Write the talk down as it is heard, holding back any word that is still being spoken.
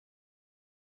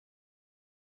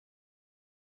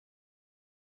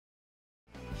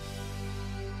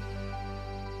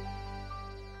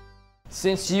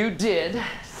Since you did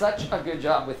such a good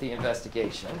job with the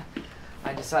investigation,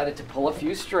 I decided to pull a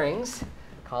few strings,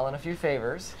 call in a few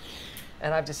favors,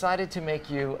 and I've decided to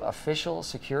make you official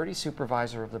security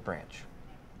supervisor of the branch.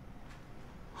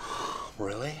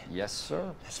 Really? Yes,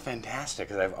 sir. That's fantastic,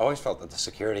 because I've always felt that the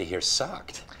security here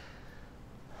sucked.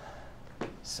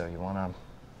 So you wanna...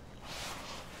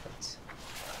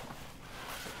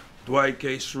 Dwight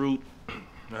K. Schrute,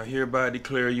 I hereby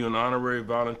declare you an honorary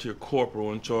volunteer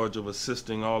corporal in charge of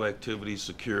assisting all activities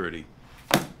security.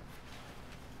 Okay.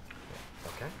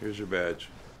 Here's your badge.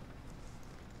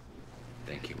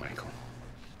 Thank you, Michael.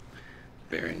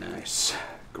 Very nice.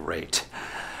 Great.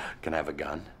 Can I have a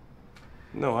gun?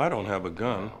 No, I don't have a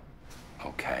gun.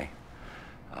 Okay.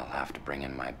 I'll have to bring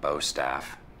in my bow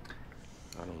staff.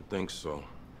 I don't think so.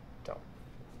 Don't.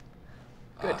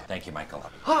 Good. Thank you, Michael.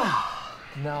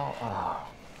 No,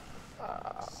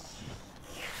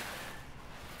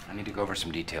 I need to go over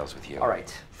some details with you. all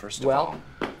right. First of all,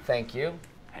 thank you.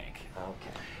 Hank, Okay.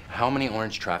 how many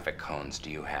orange traffic cones do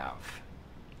you have?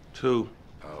 2.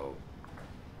 Oh,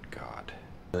 God.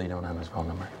 You don't have his phone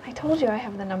number. I told you I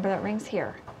have the number that rings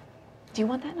here. Do you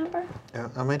want that number? Yeah,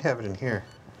 I might have it in here.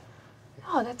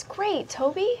 Oh, that's great,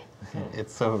 Toby.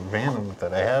 It's so random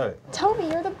that I have it. Toby,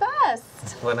 you're the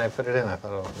best. When I put it in, I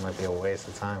thought it might be a waste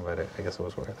of time, but I guess it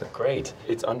was worth it. Great.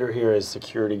 It's under here as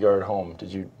security guard home.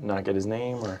 Did you not get his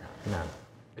name or? No.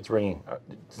 It's ringing.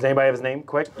 Does anybody have his name?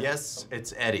 Quick. Yes,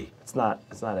 it's Eddie. It's not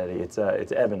Eddie. It's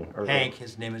Evan. Or Hank.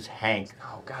 His name is Hank.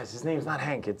 Oh, guys, his name's not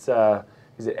Hank. It's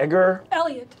is it Edgar?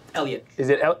 Elliot. Elliot. Is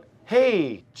it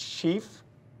Hey, Chief.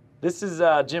 This is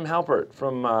Jim Halpert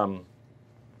from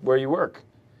where you work.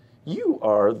 You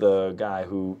are the guy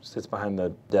who sits behind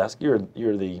the desk. You're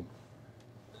the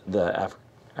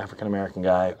African American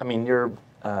guy. I mean, you're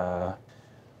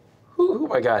who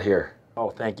have I got here? Oh,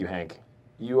 thank you, Hank.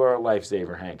 You are a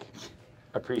lifesaver, Hank.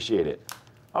 Appreciate it.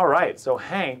 All right, so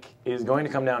Hank is going to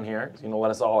come down here. He's going to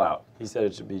let us all out. He said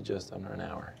it should be just under an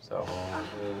hour, so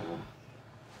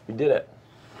we did it.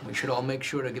 We should all make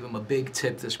sure to give him a big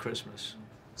tip this Christmas.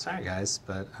 Sorry, guys,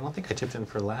 but I don't think I tipped in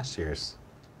for last year's.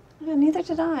 Yeah, neither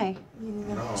did I.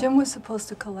 No. Jim was supposed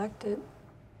to collect it.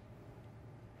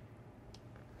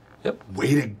 Yep.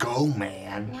 Way to go,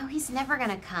 man. No, he's never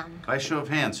gonna come. By show of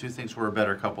hands, who thinks we're a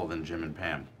better couple than Jim and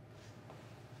Pam?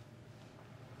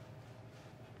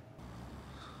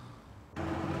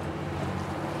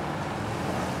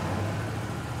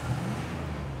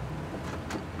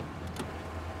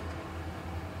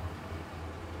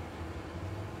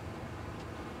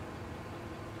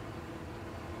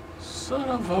 Son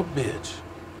of a bitch.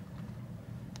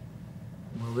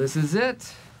 Well, this is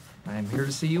it. I'm here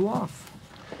to see you off.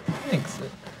 Thanks.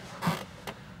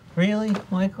 Really,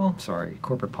 Michael? Sorry,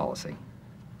 corporate policy.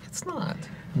 It's not.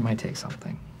 You might take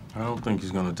something. I don't think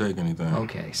he's gonna take anything.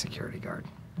 Okay, security guard.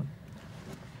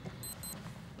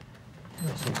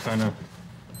 Some kind of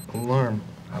alarm.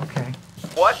 Okay.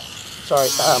 What? Sorry.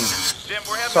 Jim,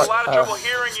 we're having a lot of trouble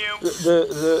hearing you.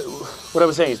 What I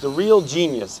was saying is the real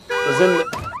genius was in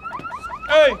the...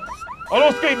 Hey! Are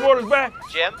those skateboarders back?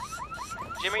 Jim?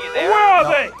 Jim, are you there? Where are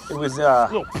they? It was,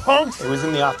 Little punks? It was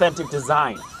in the authentic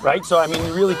design, right? So, I mean,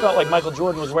 you really felt like Michael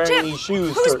Jordan was wearing these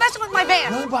shoes. Who's messing with my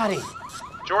band? Nobody.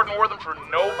 Jordan wore them for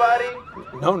nobody?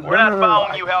 No, We're not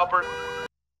following you, Halpert.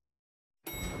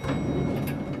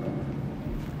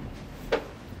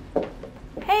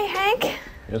 Hey, Hank.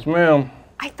 Yes, ma'am.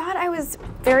 I thought I was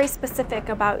very specific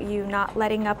about you not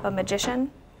letting up a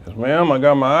magician. Yes, ma'am. I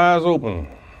got my eyes open.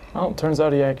 Well, turns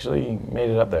out he actually made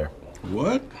it up there.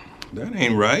 What? That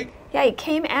ain't right. Yeah, he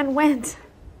came and went.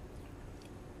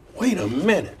 Wait a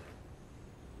minute.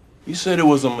 You said it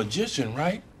was a magician,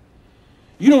 right?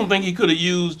 You don't think he could have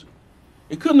used...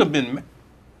 It couldn't have been...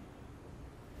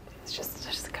 Let's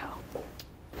just go.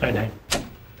 Night.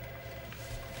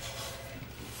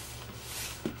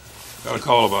 Got a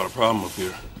call about a problem up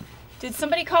here. Did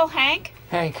somebody call Hank?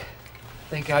 Hank,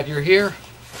 thank God you're here.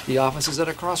 The office is at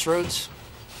a crossroads.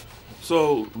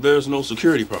 So, there's no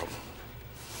security problem.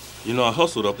 You know, I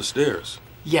hustled up the stairs.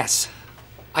 Yes,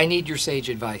 I need your sage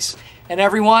advice. And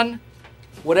everyone,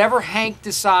 whatever Hank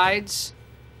decides,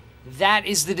 that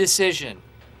is the decision.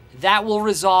 That will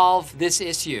resolve this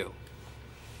issue.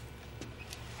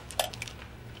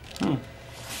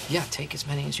 Yeah, take as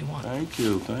many as you want. Thank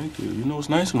you, thank you. You know, it's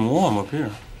nice and warm up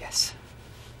here. Yes.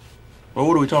 Well,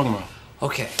 what are we talking about?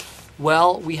 Okay,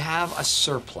 well, we have a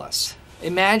surplus.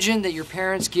 Imagine that your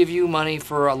parents give you money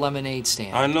for a lemonade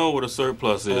stand. I know what a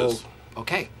surplus is. Oh,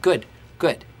 okay, good.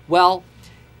 Well,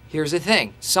 here's the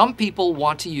thing. Some people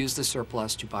want to use the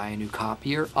surplus to buy a new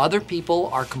copier. Other people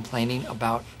are complaining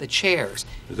about the chairs.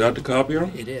 Is that the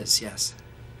copier? It is, yes.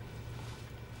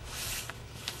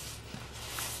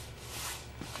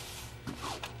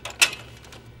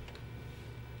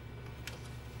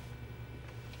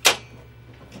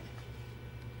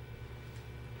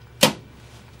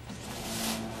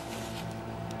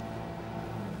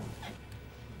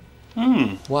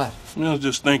 What? I was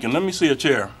just thinking. Let me see a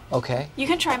chair. Okay. You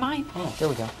can try mine. Oh, there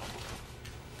we go.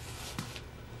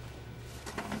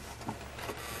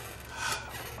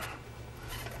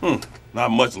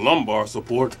 Not much lumbar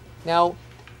support. Now,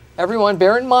 everyone,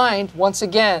 bear in mind, once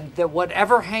again, that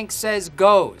whatever Hank says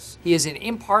goes. He is an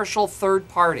impartial third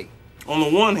party. On the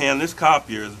one hand, this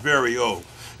copier is very old.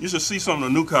 You should see some of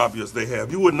the new copiers they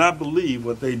have. You would not believe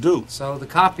what they do. So the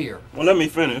copier. Well, let me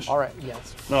finish. All right,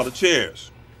 yes. Now, the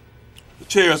chairs. The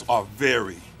chairs are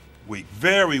very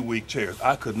weak chairs.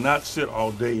 I could not sit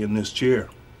all day in this chair.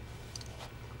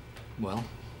 Well,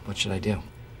 what should I do?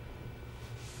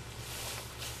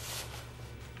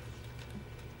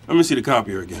 Let me see the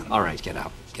copier again. All right, get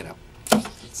out. Get out.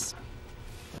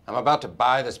 I'm about to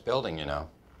buy this building, you know.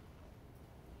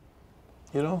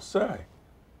 You don't say.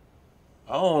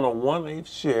 I own a 1/8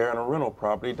 share in a rental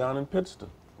property down in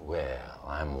Pittston. Well,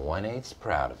 I'm 1/8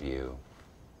 proud of you.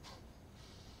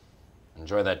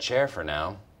 Enjoy that chair for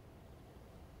now.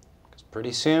 Because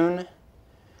pretty soon,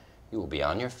 you will be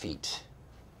on your feet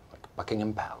like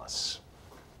Buckingham Palace.